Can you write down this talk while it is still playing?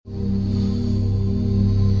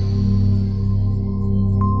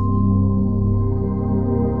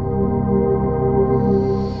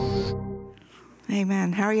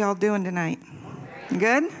are y'all doing tonight?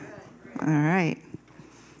 Good? All right.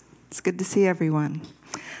 It's good to see everyone.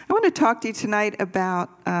 I want to talk to you tonight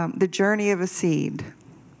about the journey of a seed.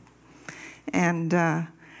 And, God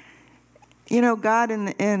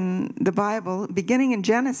in the Bible, beginning in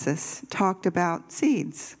Genesis, talked about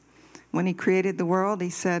seeds. When he created the world, he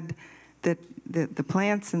said that the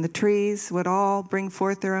plants and the trees would all bring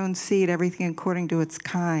forth their own seed, everything according to its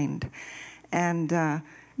kind. And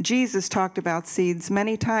Jesus talked about seeds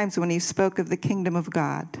many times when he spoke of the kingdom of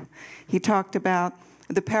God. He talked about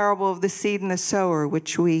the parable of the seed and the sower,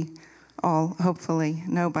 which we all hopefully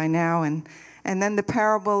know by now, and then the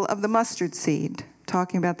parable of the mustard seed,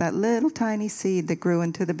 talking about that little tiny seed that grew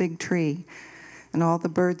into the big tree, and all the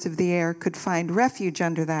birds of the air could find refuge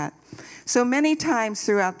under that. So many times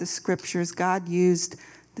throughout the scriptures, God used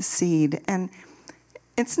the seed, and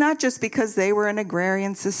it's not just because they were an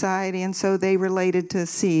agrarian society and so they related to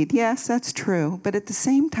seed. Yes, that's true. But at the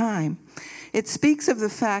same time, it speaks of the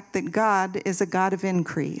fact that God is a God of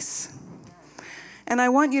increase. And I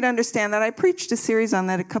want you to understand that I preached a series on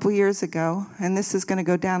that a couple years ago, and this is going to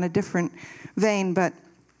go down a different vein, but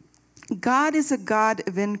God is a God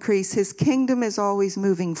of increase. His kingdom is always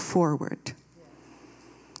moving forward.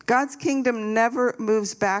 God's kingdom never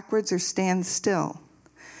moves backwards or stands still.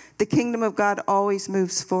 The kingdom of God always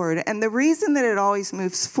moves forward. And the reason that it always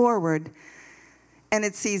moves forward and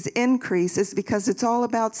it sees increase is because it's all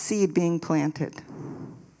about seed being planted.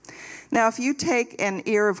 Now, if you take an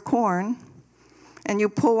ear of corn and you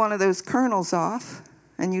pull one of those kernels off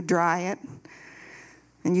and you dry it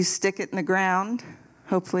and you stick it in the ground,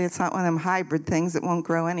 hopefully it's not one of them hybrid things that won't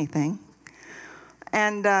grow anything,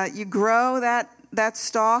 and you grow that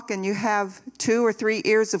stalk and you have 2 or 3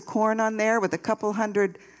 ears of corn on there with a couple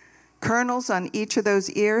hundred kernels on each of those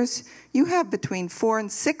ears, you have between 400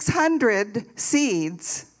 and 600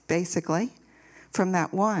 seeds, basically, from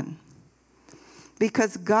that one.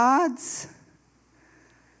 Because God's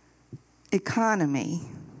economy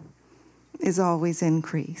is always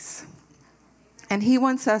increase. And he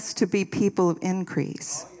wants us to be people of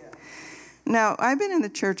increase. Now, I've been in the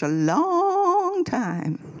church a long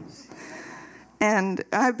time. And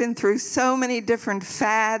I've been through so many different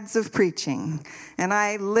fads of preaching. And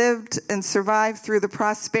I lived and survived through the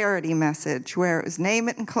prosperity message, where it was name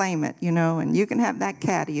it and claim it, and you can have that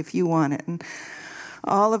caddy if you want it, and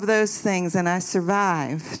all of those things. And I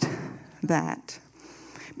survived that.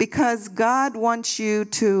 Because God wants you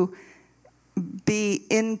to be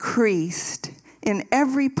increased in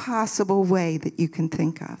every possible way that you can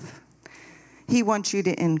think of. He wants you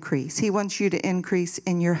to increase. He wants you to increase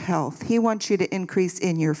in your health. He wants you to increase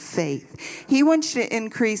in your faith. He wants you to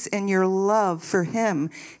increase in your love for him.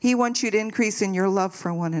 He wants you to increase in your love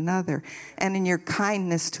for one another and in your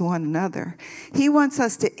kindness to one another. He wants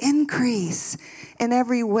us to increase in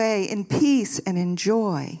every way, in peace and in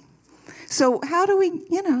joy. So how do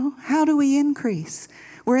we increase?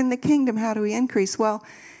 We're in the kingdom. How do we increase? Well,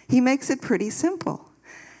 he makes it pretty simple.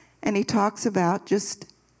 And he talks about just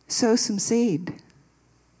sow some seed.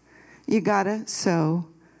 You got to sow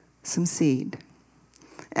some seed.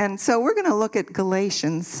 And so we're going to look at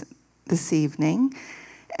Galatians this evening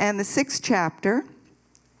and the 6th chapter.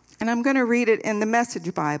 And I'm going to read it in the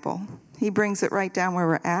Message Bible. He brings it right down where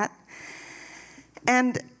we're at.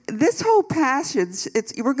 And this whole passage,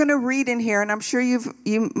 we're going to read in here, and I'm sure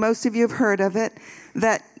most of you have heard of it,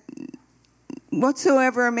 that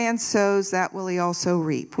whatsoever a man sows, that will he also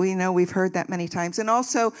reap. We know we've heard that many times. And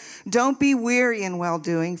also, don't be weary in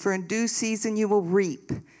well-doing, for in due season you will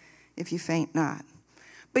reap if you faint not.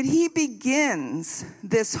 But he begins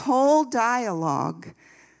this whole dialogue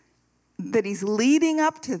that he's leading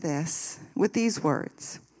up to this with these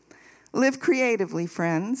words. Live creatively,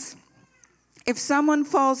 friends. If someone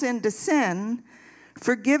falls into sin,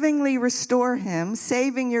 forgivingly restore him,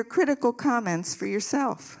 saving your critical comments for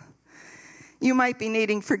yourself. You might be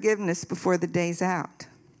needing forgiveness before the day's out.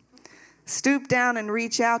 Stoop down and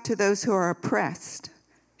reach out to those who are oppressed.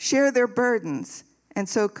 Share their burdens and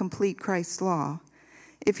so complete Christ's law.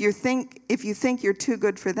 If you think you're too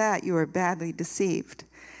good for that, you are badly deceived.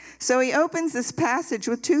 So he opens this passage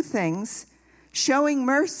with 2 things: showing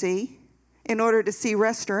mercy in order to see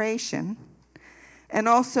restoration, and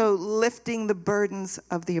also lifting the burdens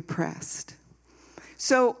of the oppressed.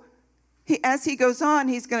 So as he goes on,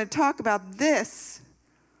 he's going to talk about this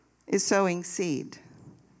is sowing seed.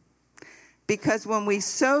 Because when we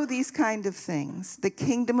sow these kind of things, the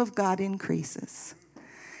kingdom of God increases.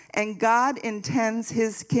 And God intends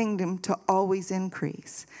his kingdom to always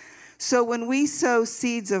increase. So when we sow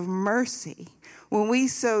seeds of mercy, when we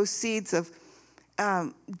sow seeds of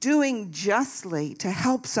doing justly to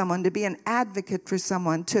help someone, to be an advocate for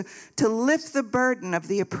someone, to lift the burden of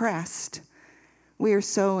the oppressed, we are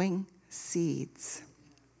sowing seeds.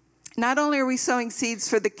 Not only are we sowing seeds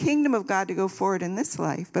for the kingdom of God to go forward in this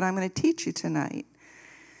life, but I'm going to teach you tonight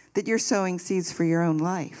that you're sowing seeds for your own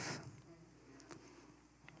life.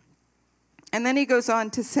 And then he goes on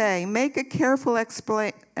to say, make a careful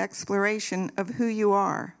exploration of who you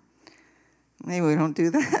are. Maybe we don't do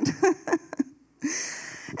that.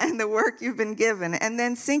 And the work you've been given. And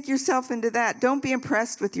then sink yourself into that. Don't be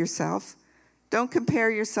impressed with yourself. Don't compare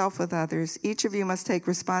yourself with others. Each of you must take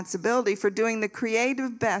responsibility for doing the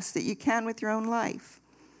creative best that you can with your own life.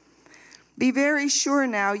 Be very sure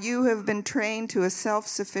now you have been trained to a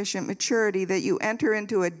self-sufficient maturity, that you enter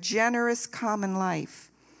into a generous common life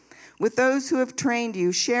with those who have trained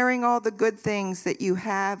you, sharing all the good things that you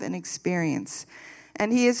have and experience.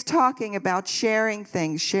 And he is talking about sharing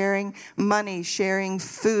things, sharing money, sharing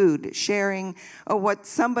food, sharing what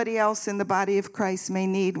somebody else in the body of Christ may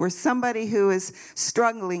need, where somebody who is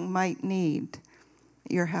struggling might need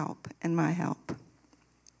your help and my help.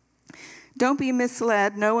 Don't be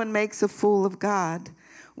misled. No one makes a fool of God.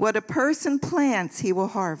 What a person plants, he will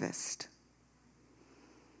harvest.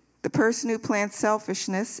 The person who plants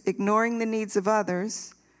selfishness, ignoring the needs of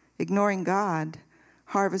others, ignoring God,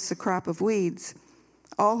 harvests a crop of weeds.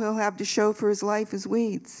 All he'll have to show for his life is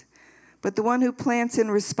weeds. But the one who plants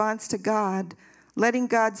in response to God, letting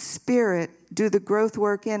God's Spirit do the growth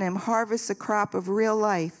work in him, harvests a crop of real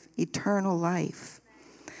life, eternal life.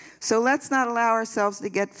 So let's not allow ourselves to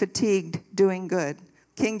get fatigued doing good.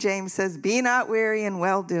 King James says, be not weary in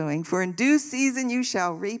well-doing, for in due season you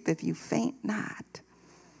shall reap if you faint not.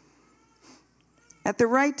 At the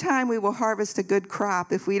right time we will harvest a good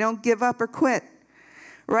crop if we don't give up or quit.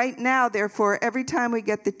 Right now, therefore, every time we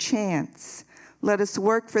get the chance, let us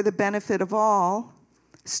work for the benefit of all,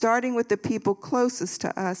 starting with the people closest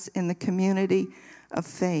to us in the community of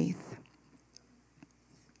faith.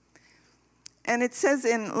 And it says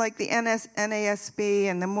in like the NASB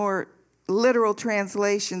and the more literal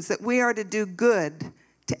translations that we are to do good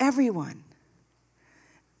to everyone,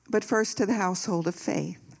 but first to the household of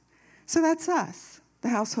faith. So that's us, the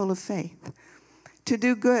household of faith. To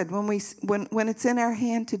do good when it's in our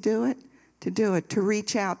hand to do it, to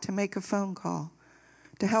reach out, to make a phone call,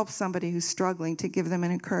 to help somebody who's struggling, to give them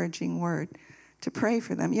an encouraging word, to pray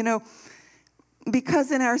for them. You know,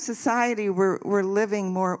 because in our society we're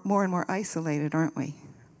living more and more isolated, aren't we?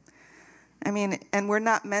 I mean, and we're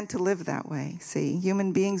not meant to live that way. See,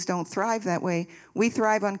 human beings don't thrive that way. We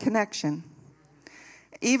thrive on connection.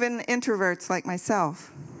 Even introverts like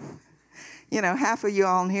myself. You know, half of you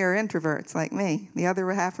all in here are introverts like me. The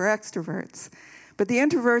other half are extroverts. But the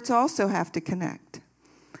introverts also have to connect.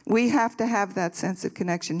 We have to have that sense of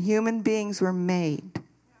connection. Human beings were made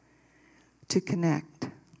to connect.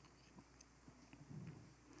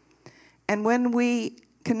 And when we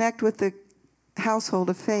connect with the household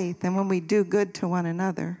of faith, and when we do good to one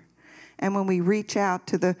another, and when we reach out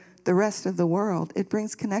to the rest of the world, it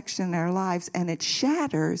brings connection in our lives, and it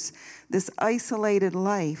shatters this isolated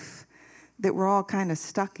life that we're all kind of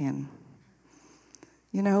stuck in.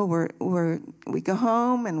 You know, we go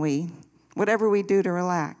home and whatever we do to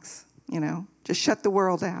relax, you know, just shut the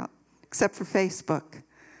world out, except for Facebook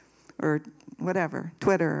or whatever,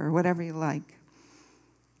 Twitter or whatever you like,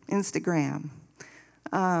 Instagram.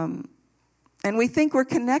 And we think we're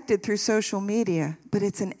connected through social media, but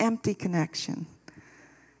it's an empty connection.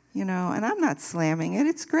 You know, and I'm not slamming it.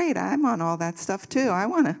 It's great. I'm on all that stuff too. I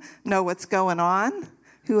want to know what's going on.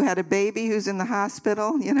 Who had a baby, who's in the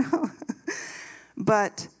hospital, you know.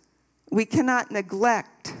 But we cannot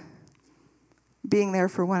neglect being there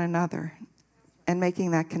for one another and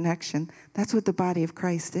making that connection. That's what the body of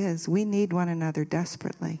Christ is. We need one another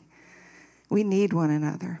desperately. We need one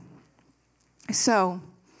another. So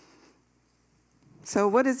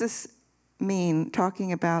what does this mean,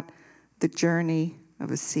 talking about the journey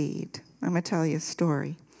of a seed? I'm going to tell you a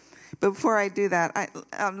story. But before I do that,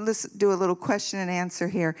 let's do a little question and answer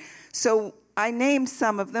here. So I named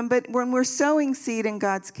some of them, but when we're sowing seed in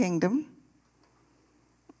God's kingdom,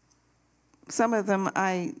 some of them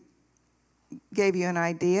I gave you an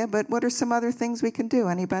idea, but what are some other things we can do?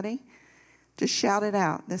 Anybody? Just shout it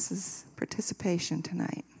out. This is participation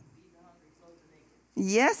tonight.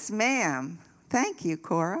 Yes, ma'am. Thank you,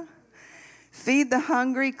 Cora. Feed the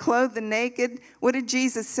hungry, clothe the naked. What did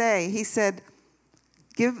Jesus say? He said,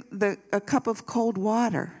 give a cup of cold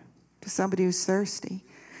water to somebody who's thirsty.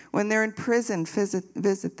 When they're in prison,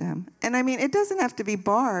 visit them. And I mean, it doesn't have to be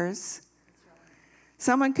bars.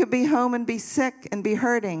 Someone could be home and be sick and be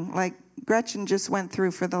hurting, like Gretchen just went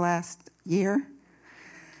through for the last year.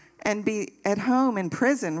 and be at home in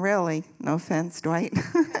prison, really. No offense, Dwight.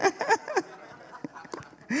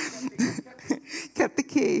 Kept the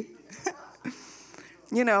key.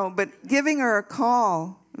 But giving her a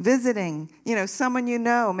call, visiting, someone you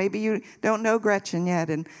know. Maybe you don't know Gretchen yet,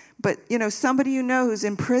 but somebody you know who's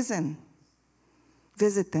in prison.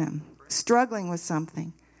 Visit them, struggling with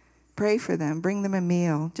something. Pray for them, bring them a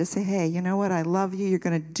meal. Just say, hey, you know what? I love you. You're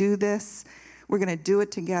going to do this. We're going to do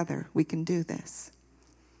it together. We can do this.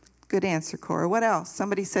 Good answer, Cora. What else?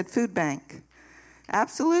 Somebody said food bank.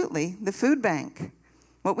 Absolutely, the food bank.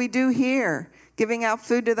 What we do here, giving out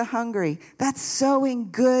food to the hungry, that's sowing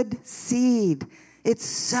good seed. It's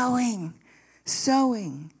sowing.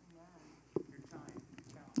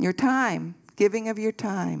 Your time, giving of your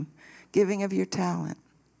time, giving of your talent.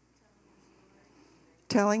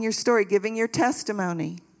 Telling your story, giving your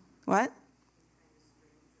testimony. What?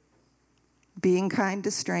 Being kind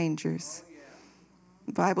to strangers.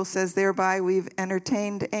 The Bible says, thereby we've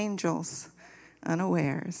entertained angels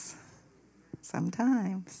unawares.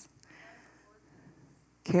 Sometimes.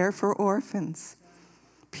 Care for orphans.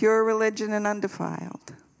 Pure religion and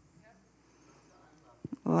undefiled.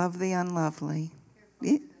 Love the unlovely.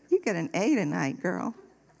 You get an A tonight, girl.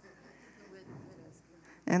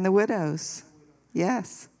 And the widows.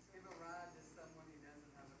 Yes.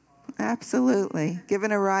 Absolutely.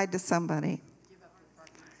 Giving a ride to somebody.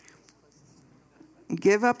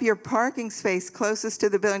 Give up your parking space closest to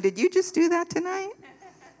the building. Did you just do that tonight?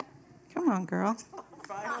 Come on, girl.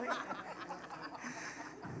 Finally.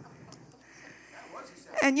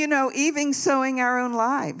 And even sowing our own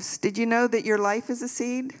lives. Did you know that your life is a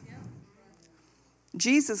seed?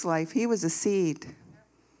 Jesus' life, he was a seed.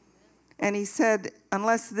 And he said,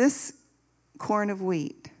 unless this corn of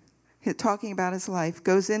wheat, talking about his life,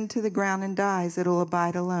 goes into the ground and dies, it'll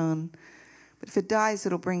abide alone. But if it dies,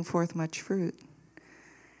 it'll bring forth much fruit.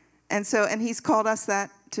 And he's called us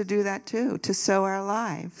to do that too, to sow our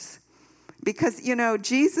lives. Because,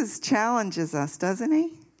 Jesus challenges us, doesn't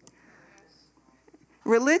he?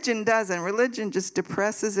 Religion doesn't. Religion just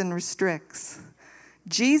depresses and restricts.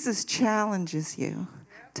 Jesus challenges you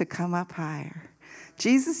to come up higher.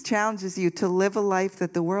 Jesus challenges you to live a life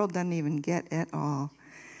that the world doesn't even get at all.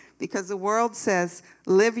 Because the world says,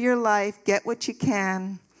 live your life, get what you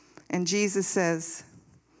can. And Jesus says,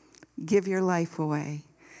 give your life away.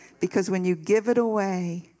 Because when you give it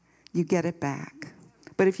away, you get it back.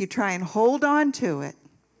 But if you try and hold on to it,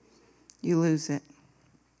 you lose it.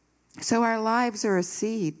 So our lives are a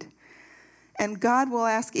seed. And God will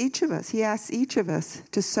ask each of us, he asks each of us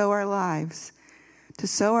to sow our lives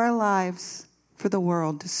for the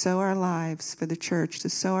world, to sow our lives for the church, to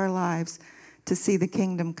sow our lives to see the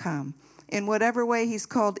kingdom come. In whatever way he's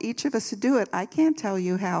called each of us to do it, I can't tell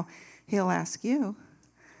you how he'll ask you.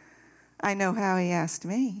 I know how he asked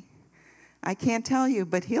me. I can't tell you,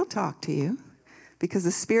 but he'll talk to you because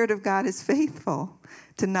the Spirit of God is faithful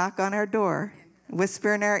to knock on our door,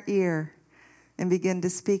 whisper in our ear, and begin to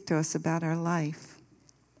speak to us about our life.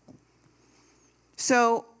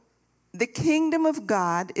 So the kingdom of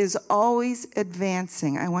God is always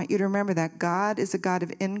advancing. I want you to remember that. God is a God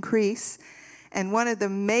of increase. And one of the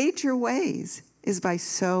major ways is by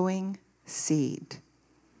sowing seed.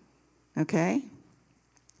 Okay?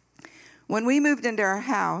 When we moved into our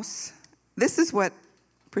house, this is what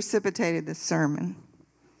precipitated this sermon.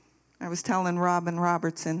 I was telling Robin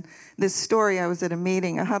Robertson this story. I was at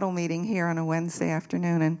a huddle meeting here on a Wednesday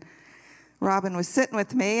afternoon, and Robin was sitting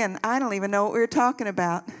with me, and I don't even know what we were talking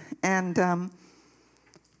about. And,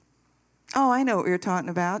 I know what we were talking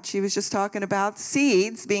about. She was just talking about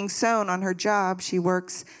seeds being sown on her job. She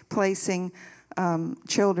works placing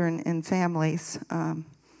children in families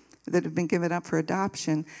that have been given up for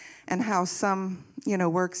adoption, and how some,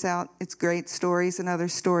 works out. It's great stories, and other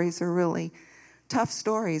stories are really tough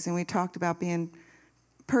stories. And we talked about being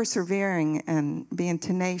persevering and being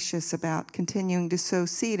tenacious about continuing to sow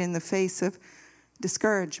seed in the face of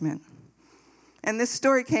discouragement. And this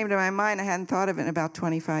story came to my mind. I hadn't thought of it in about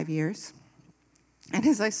 25 years. And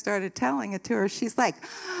as I started telling it to her, she's like,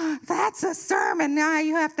 that's a sermon. Now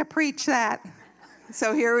you have to preach that.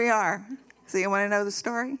 So here we are. So you want to know the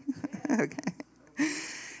story? Okay.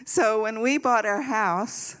 So when we bought our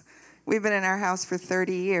house, we've been in our house for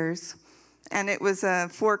 30 years. And it was a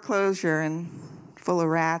foreclosure and full of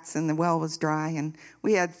rats, and the well was dry. And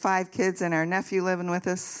we had 5 kids and our nephew living with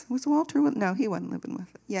us. Was Walter? No, he wasn't living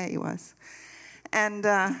with us. Yeah, he was. And,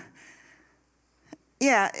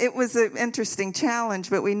 it was an interesting challenge,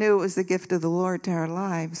 but we knew it was the gift of the Lord to our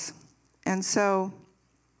lives. And so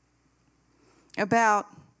about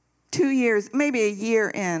 2 years, maybe a year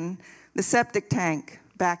in, the septic tank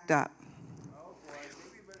backed up.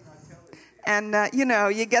 And,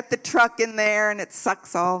 you get the truck in there, and it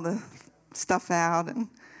sucks all the stuff out,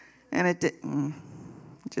 and it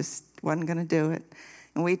just wasn't going to do it.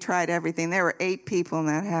 And we tried everything. There were 8 people in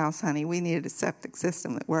that house, honey. We needed a septic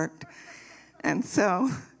system that worked. And so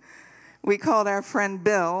we called our friend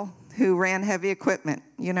Bill, who ran heavy equipment.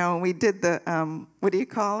 And we did the, what do you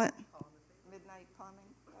call it? Midnight plumbing?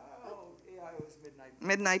 Oh, yeah, it was midnight.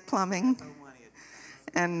 Midnight plumbing.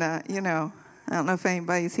 And, I don't know if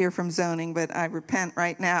anybody's here from zoning, but I repent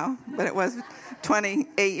right now. But it was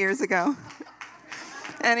 28 years ago.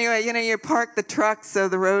 Anyway, you park the truck so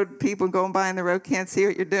the road people going by on the road can't see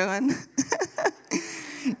what you're doing.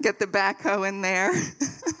 Get the backhoe in there.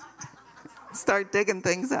 Start digging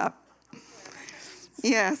things up.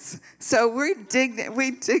 Yes. So we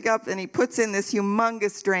dig up, and he puts in this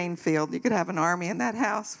humongous drain field. You could have an army in that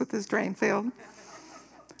house with this drain field.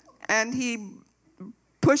 And he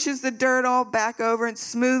pushes the dirt all back over and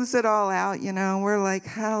smooths it all out. We're like,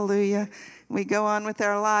 hallelujah. We go on with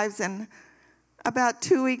our lives, and about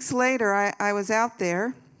 2 weeks later, I was out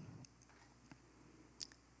there,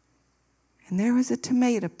 and there was a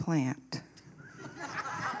tomato plant.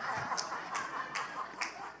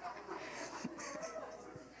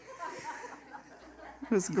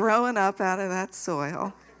 It was growing up out of that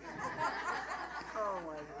soil. Oh,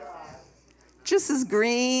 my God. Just as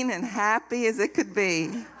green and happy as it could be.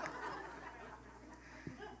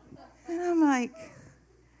 And I'm like,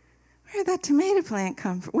 where'd that tomato plant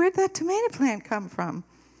come from? Where'd that tomato plant come from?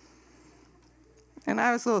 And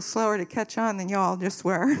I was a little slower to catch on than y'all just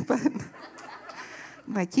were, but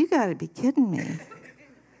I'm like, you got to be kidding me.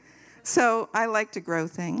 So I like to grow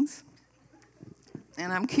things,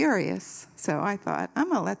 and I'm curious. So I thought, I'm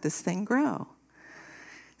going to let this thing grow.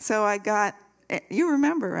 So I got, you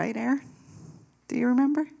remember, right, Aaron? Do you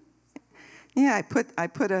remember? Yeah, I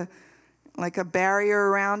put a barrier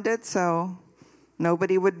around it so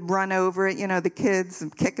nobody would run over it, the kids,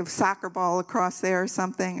 and kick a soccer ball across there or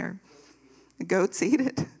something, or the goats eat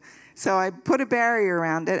it. So I put a barrier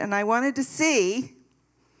around it, and I wanted to see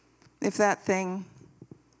if that thing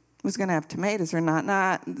was going to have tomatoes or not.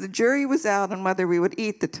 The jury was out on whether we would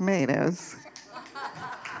eat the tomatoes.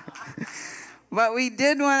 But I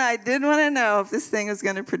did want to know if this thing was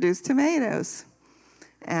going to produce tomatoes.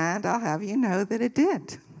 And I'll have you know that it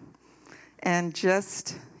did. And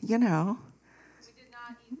just, We did not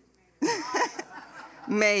eat the tomatoes.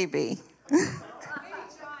 Maybe. Maybe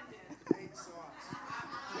John did.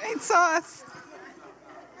 Made sauce.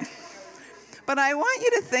 But I want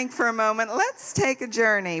you to think for a moment. Let's take a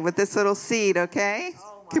journey with this little seed, okay?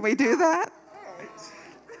 Can we do that?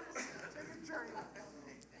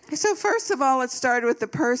 So first of all, it started with the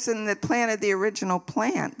person that planted the original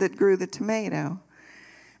plant that grew the tomato.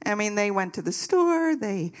 I mean, they went to the store,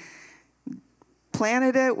 they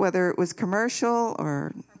planted it, whether it was commercial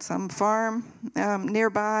or some farm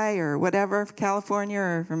nearby or whatever, California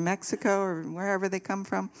or from Mexico or wherever they come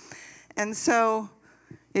from. And so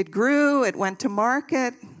it grew, it went to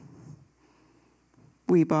market,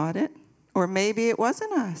 we bought it. Or maybe it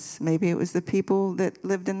wasn't us. Maybe it was the people that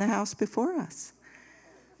lived in the house before us.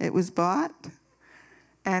 It was bought,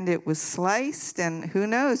 and it was sliced, and who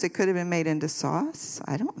knows, it could have been made into sauce.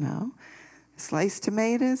 I don't know. Sliced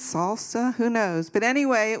tomatoes, salsa, who knows. But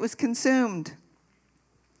anyway, it was consumed.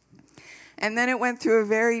 And then it went through a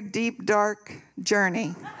very deep, dark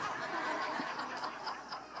journey.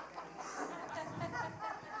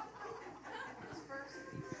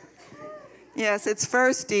 Yes, its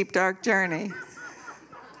first deep, dark journey.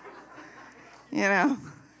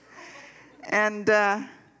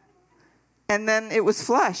 And then it was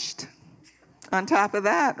flushed on top of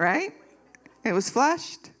that, right? It was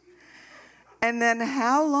flushed. And then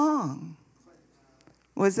how long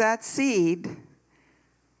was that seed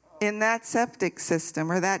in that septic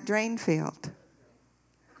system or that drain field?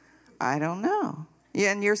 I don't know.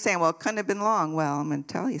 Yeah, and you're saying, well, it couldn't have been long. Well, I'm going to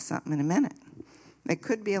tell you something in a minute. It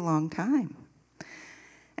could be a long time.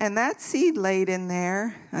 And that seed laid in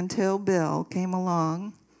there until Bill came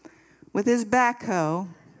along with his backhoe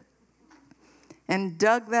and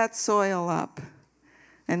dug that soil up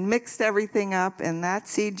and mixed everything up, and that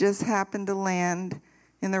seed just happened to land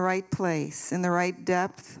in the right place, in the right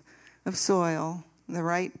depth of soil, the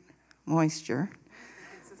right moisture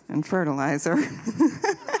and fertilizer.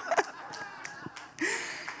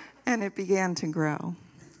 And it began to grow.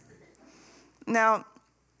 Now,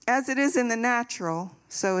 as it is in the natural,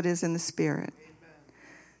 so it is in the spirit.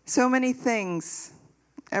 So many things,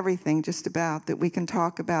 everything just about, that we can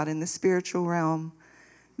talk about in the spiritual realm,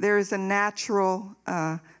 there is a natural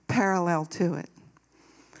parallel to it.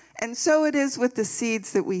 And so it is with the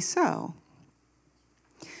seeds that we sow.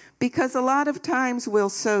 Because a lot of times we'll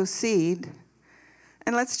sow seed,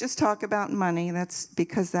 and let's just talk about money. That's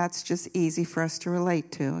because that's just easy for us to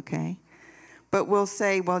relate to, okay? But we'll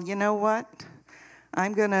say, well, you know what?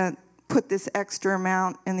 I'm going to put this extra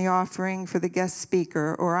amount in the offering for the guest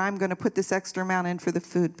speaker, or I'm going to put this extra amount in for the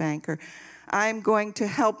food bank, or I'm going to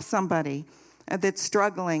help somebody that's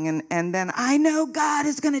struggling, and then I know God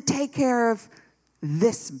is going to take care of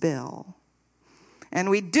this bill.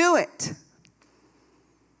 And we do it.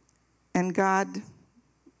 And God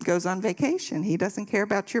goes on vacation. He doesn't care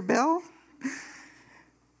about your bill.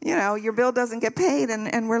 You know, your bill doesn't get paid,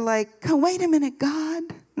 and we're like, oh, wait a minute, God.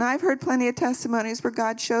 Now, I've heard plenty of testimonies where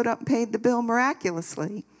God showed up and paid the bill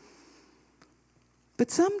miraculously.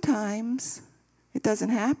 But sometimes it doesn't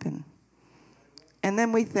happen. And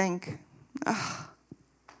then we think, oh,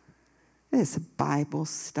 this Bible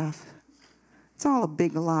stuff. It's all a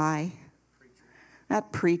big lie.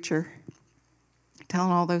 That preacher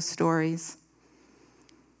telling all those stories.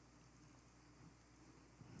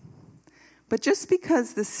 But just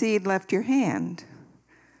because the seed left your hand,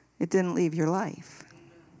 it didn't leave your life.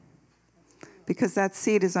 Because that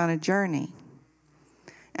seed is on a journey.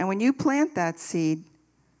 And when you plant that seed,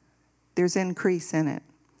 there's increase in it.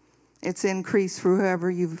 It's increase for whoever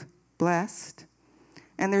you've blessed.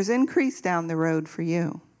 And there's increase down the road for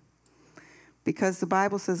you. Because the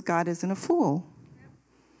Bible says God isn't a fool.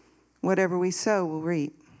 Whatever we sow, we'll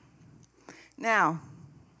reap. Now,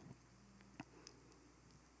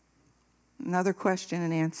 another question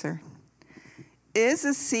and answer. Is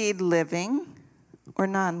a seed living or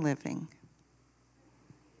non-living?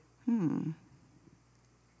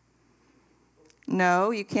 No,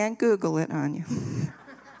 you can't Google it on you.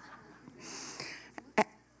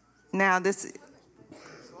 Now, this,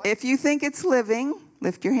 if you think it's living,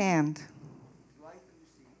 lift your hand.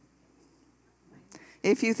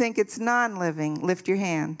 If you think it's non-living, lift your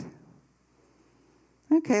hand.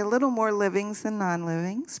 Okay, a little more livings than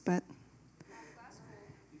non-livings, but...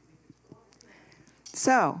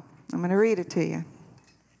 So, I'm going to read it to you.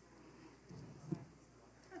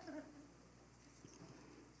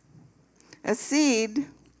 A seed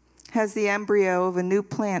has the embryo of a new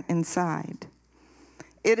plant inside.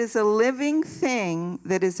 It is a living thing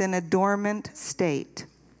that is in a dormant state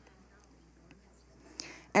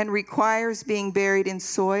and requires being buried in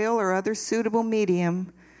soil or other suitable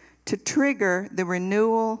medium to trigger the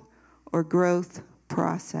renewal or growth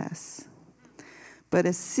process. But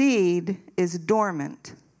a seed is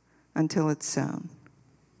dormant until it's sown.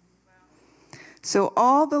 So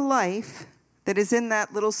all the life that is in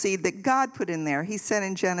that little seed that God put in there, he said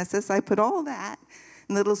in Genesis, I put all that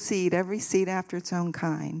in little seed, every seed after its own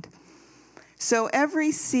kind. So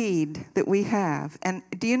every seed that we have, and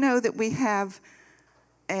do you know that we have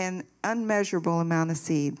an unmeasurable amount of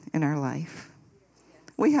seed in our life?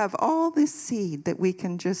 We have all this seed that we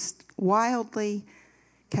can just wildly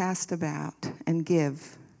cast about and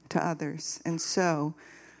give to others and sow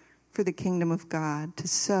for the kingdom of God, to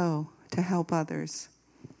sow to help others.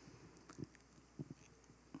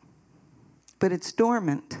 But it's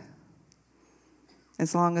dormant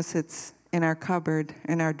as long as it's in our cupboard,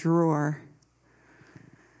 in our drawer.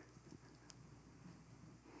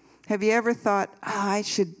 Have you ever thought, I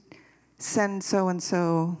should send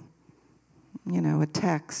so-and-so, a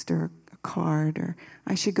text or a card, or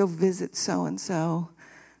I should go visit so-and-so.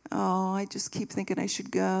 Oh, I just keep thinking I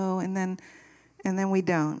should go, and then we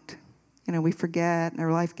don't. We forget, and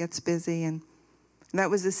our life gets busy, and that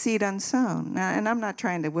was a seed unsown. Now, and I'm not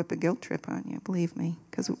trying to whip a guilt trip on you, believe me,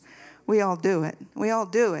 because we all do it. We all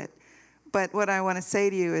do it. But what I want to say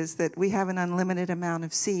to you is that we have an unlimited amount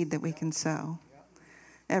of seed that we can sow.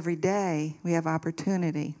 Every day we have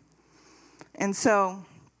opportunity. And so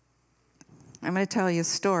I'm going to tell you a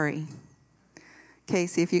story.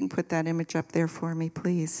 Casey, if you can put that image up there for me,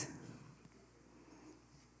 please.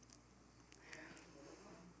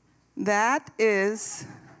 There's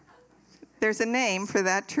a name for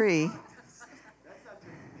that tree.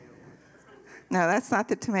 No, that's not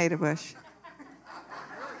the tomato bush.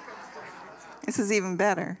 This is even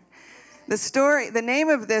better. The name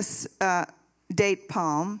of this date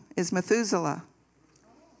palm is Methuselah.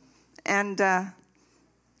 And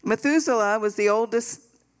Methuselah was the oldest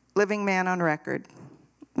living man on record.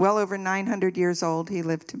 Well over 900 years old he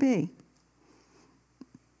lived to be.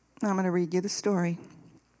 I'm going to read you the story.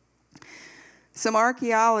 Some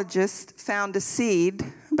archaeologists found a seed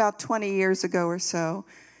about 20 years ago or so,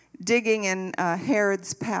 digging in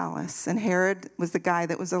Herod's palace. And Herod was the guy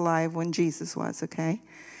that was alive when Jesus was, okay?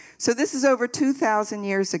 So this is over 2,000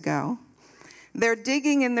 years ago. They're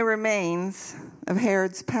digging in the remains of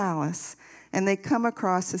Herod's palace, and they come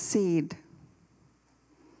across a seed.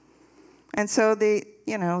 And so they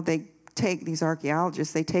take, these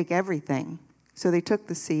archaeologists, they take everything. So they took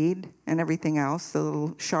the seed and everything else, the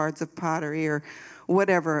little shards of pottery or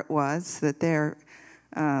whatever it was that they're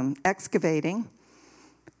excavating,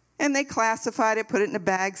 and they classified it, put it in a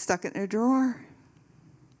bag, stuck it in a drawer.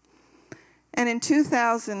 And in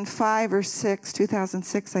 2005 or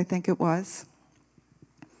 2006, I think it was,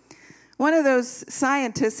 one of those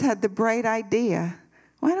scientists had the bright idea,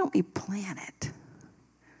 why don't we plant it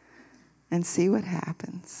and see what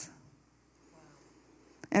happens?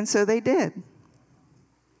 And so they did.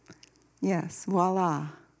 Yes, voila.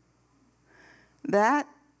 That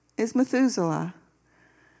is Methuselah.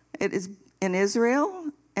 It is in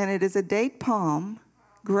Israel, and it is a date palm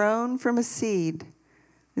grown from a seed.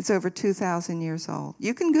 It's over 2,000 years old.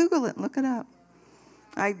 You can Google it and look it up.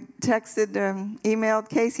 I emailed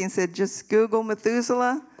Casey and said, just Google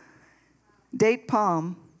Methuselah date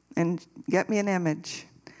palm and get me an image.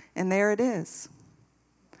 And there it is.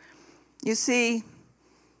 You see,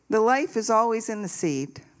 the life is always in the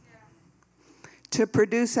seed to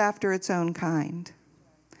produce after its own kind.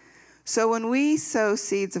 So when we sow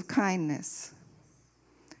seeds of kindness,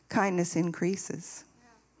 kindness increases.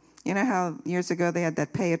 You know how years ago they had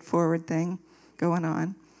that pay it forward thing going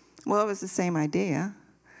on? Well, it was the same idea.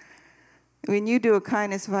 When you do a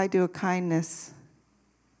kindness, if I do a kindness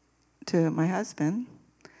to my husband,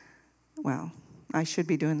 well, I should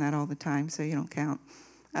be doing that all the time, so you don't count.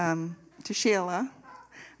 To Sheila,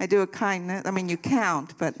 I do a kindness. I mean, you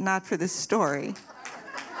count, but not for this story.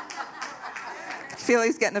 I feel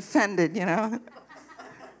he's getting offended, you know.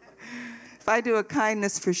 If I do a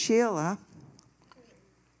kindness for Sheila,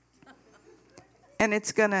 and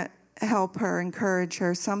it's going to help her, encourage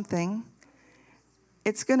her, something,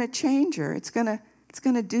 it's going to change her. It's going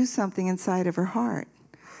to do something inside of her heart,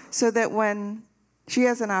 so that when she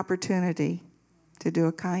has an opportunity to do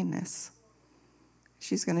a kindness,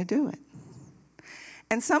 she's going to do it.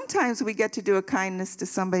 And sometimes we get to do a kindness to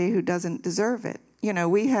somebody who doesn't deserve it. You know,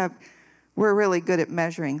 we're really good at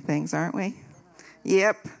measuring things, aren't we?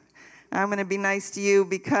 Yep. I'm going to be nice to you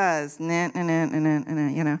because, you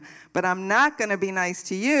know. But I'm not going to be nice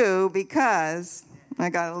to you because I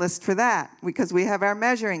got a list for that. Because we have our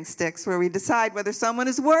measuring sticks where we decide whether someone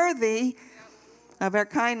is worthy of our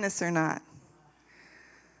kindness or not.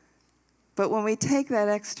 But when we take that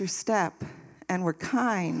extra step and we're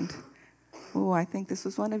kind, I think this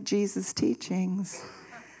was one of Jesus' teachings.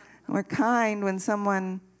 We're kind when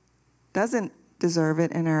someone doesn't deserve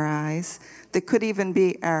it in our eyes, that could even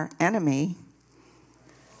be our enemy.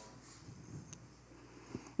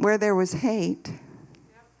 Where there was hate,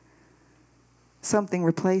 something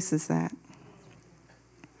replaces that.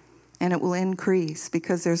 And it will increase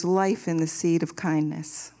because there's life in the seed of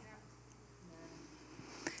kindness.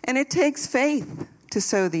 And it takes faith to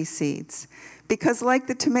sow these seeds. Because like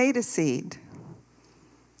the tomato seed,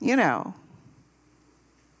 you know,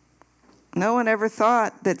 no one ever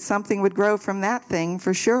thought that something would grow from that thing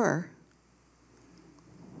for sure.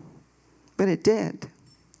 But it did.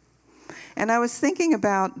 And I was thinking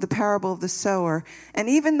about the parable of the sower. And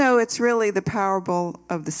even though it's really the parable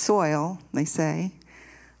of the soil, they say,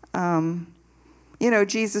 you know,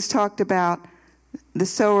 Jesus talked about the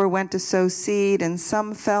sower went to sow seed, and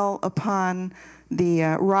some fell upon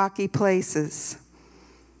the rocky places.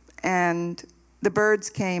 And the birds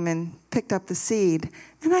came and picked up the seed.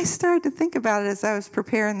 And I started to think about it as I was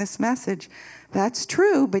preparing this message. That's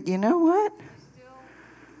true, but you know what?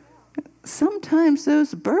 Sometimes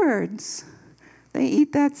those birds, they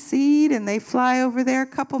eat that seed and they fly over there a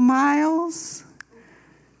couple miles.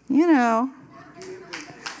 You know.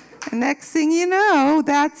 And next thing you know,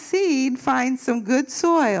 that seed finds some good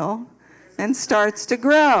soil and starts to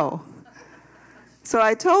grow. So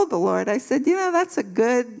I told the Lord, I said, you know, that's a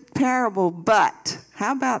good parable, but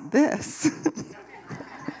how about this?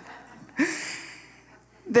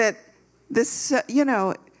 That this, you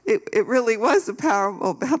know, it really was a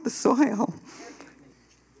parable about the soil.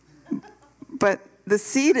 But the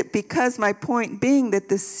seed, because my point being that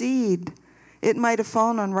the seed, it might have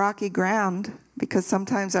fallen on rocky ground, because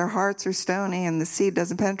sometimes our hearts are stony and the seed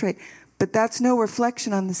doesn't penetrate. But that's no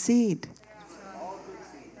reflection on the seed.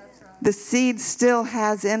 The seed still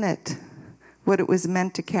has in it what it was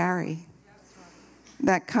meant to carry.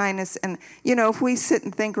 That kindness. And, you know, if we sit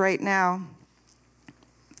and think right now,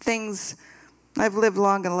 things, I've lived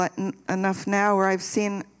long enough now where I've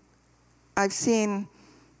seen,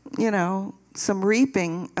 you know, some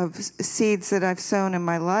reaping of seeds that I've sown in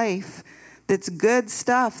my life that's good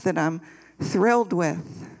stuff that I'm thrilled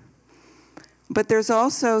with. But there's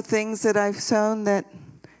also things that I've sown that,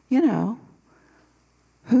 you know,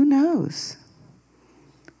 who knows?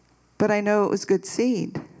 But I know it was good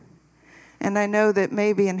seed. And I know that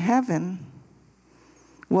maybe in heaven,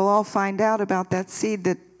 we'll all find out about that seed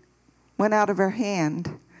that went out of our hand,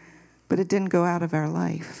 but it didn't go out of our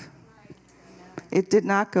life. It did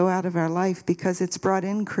not go out of our life because it's brought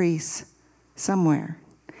increase somewhere.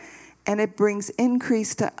 And it brings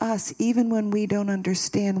increase to us even when we don't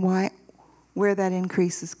understand where that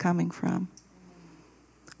increase is coming from.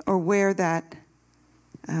 Or where that,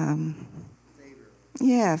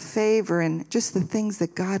 favor and just the things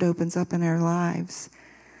that God opens up in our lives.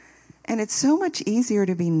 And it's so much easier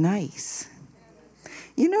to be nice.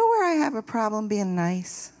 You know where I have a problem being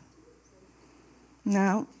nice?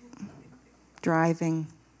 No. Driving.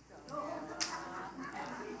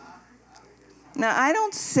 Now, I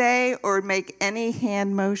don't say or make any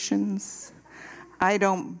hand motions. I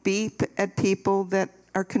don't beep at people that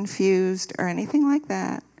are confused or anything like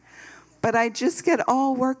that. But I just get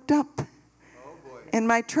all worked up in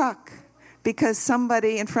my truck because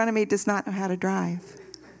somebody in front of me does not know how to drive.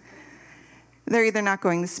 They're either not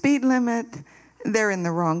going the speed limit, they're in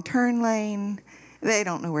the wrong turn lane, they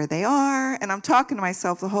don't know where they are, and I'm talking to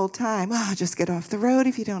myself the whole time, just get off the road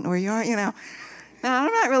if you don't know where you are, Now,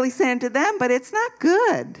 I'm not really saying to them, but it's not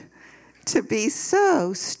good to be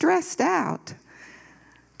so stressed out.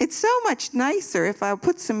 It's so much nicer if I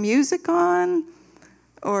put some music on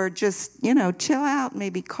or just, chill out,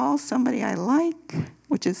 maybe call somebody I like,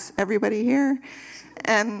 which is everybody here,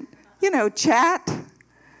 and, chat.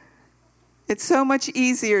 It's so much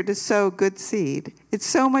easier to sow good seed. It's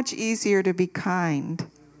so much easier to be kind.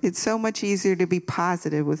 It's so much easier to be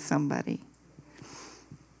positive with somebody.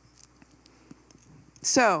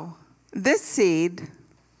 So, this seed,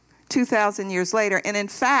 2,000 years later, and in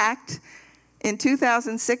fact, in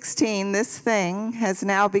 2016, this thing has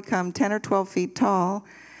now become 10 or 12 feet tall,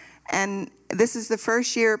 and this is the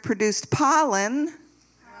first year it produced pollen.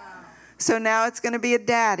 So now it's going to be a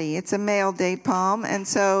daddy. It's a male date palm, and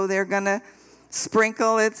so they're going to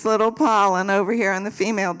sprinkle its little pollen over here on the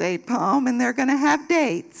female date palm, and they're going to have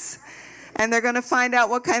dates. And they're going to find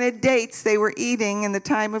out what kind of dates they were eating in the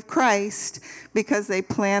time of Christ because they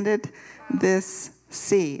planted this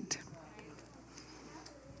seed.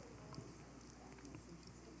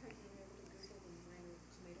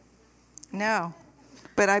 No,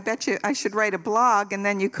 but I bet you I should write a blog, and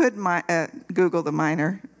then you could Google the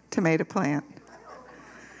minor tomato plant.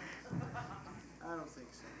 I don't think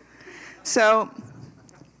so. So,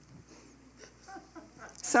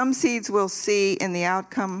 some seeds we'll see in the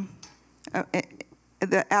outcome of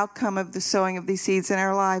the sowing of these seeds in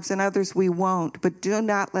our lives, and others we won't. But do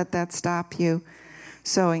not let that stop you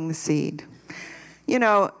sowing the seed.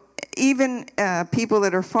 Even people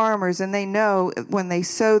that are farmers, and they know when they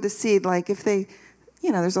sow the seed, like if they,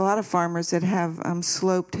 there's a lot of farmers that have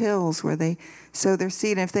sloped hills where they sow their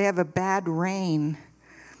seed, and if they have a bad rain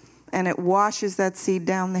and it washes that seed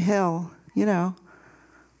down the hill, you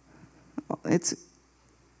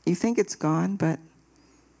think it's gone, but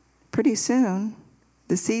pretty soon,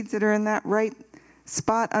 the seeds that are in that right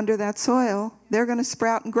spot under that soil, they're going to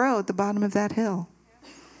sprout and grow at the bottom of that hill.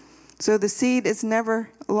 So the seed is never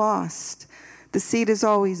lost. The seed is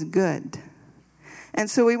always good. And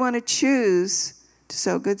so we want to choose to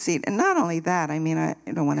sow good seed. And not only that, I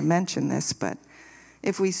don't want to mention this, but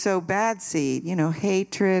if we sow bad seed,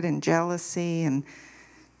 hatred and jealousy and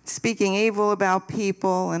speaking evil about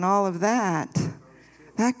people and all of that,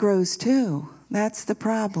 that grows too. That's the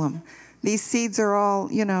problem. These seeds are all,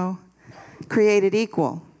 created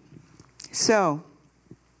equal. So,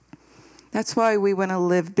 that's why we want to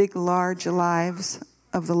live big, large lives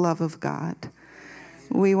of the love of God.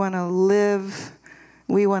 We want to live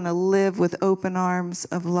with open arms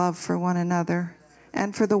of love for one another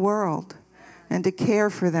and for the world, and to care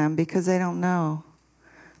for them because they don't know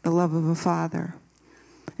the love of a Father.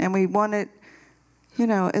 And we want it,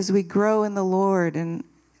 as we grow in the Lord and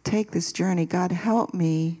take this journey, God, help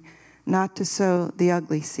me not to sow the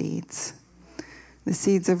ugly seeds. The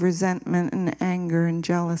seeds of resentment and anger and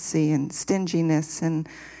jealousy and stinginess and,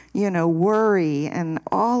 worry and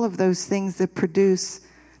all of those things that produce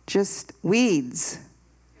just weeds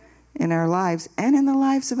in our lives and in the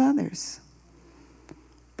lives of others.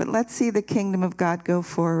 But let's see the kingdom of God go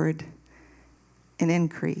forward and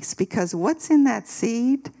increase, because what's in that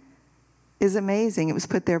seed is amazing. It was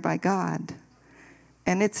put there by God.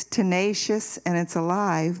 And it's tenacious and it's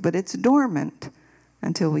alive, but it's dormant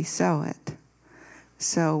until we sow it.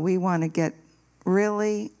 So we want to get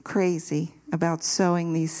really crazy about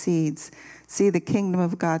sowing these seeds. See the kingdom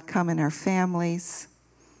of God come in our families,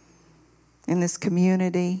 in this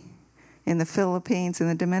community, in the Philippines, in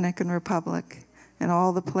the Dominican Republic, and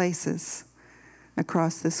all the places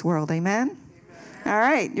across this world. Amen? All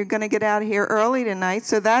right, you're going to get out of here early tonight,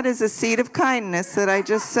 so that is a seed of kindness that I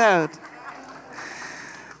just sowed.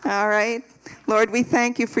 All right. Lord, we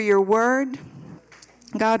thank you for your word.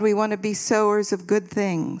 God, we want to be sowers of good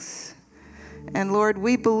things. And Lord,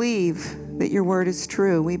 we believe that your word is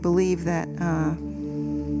true. We believe that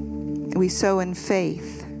we sow in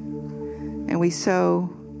faith. And we sow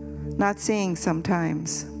not seeing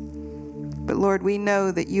sometimes. But Lord, we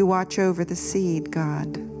know that you watch over the seed,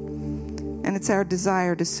 God. And it's our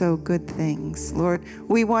desire to sow good things. Lord,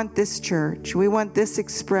 we want this church, we want this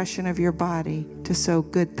expression of your body to sow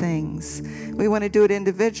good things. We want to do it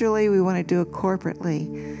individually, we want to do it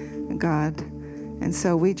corporately, God. And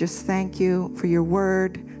so we just thank you for your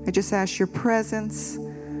word. I just ask your presence,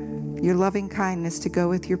 your loving kindness to go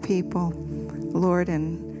with your people, Lord,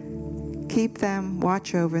 and keep them,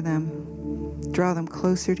 watch over them, draw them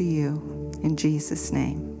closer to you. In Jesus'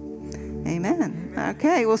 name. Amen.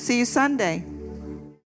 Okay, we'll see you Sunday.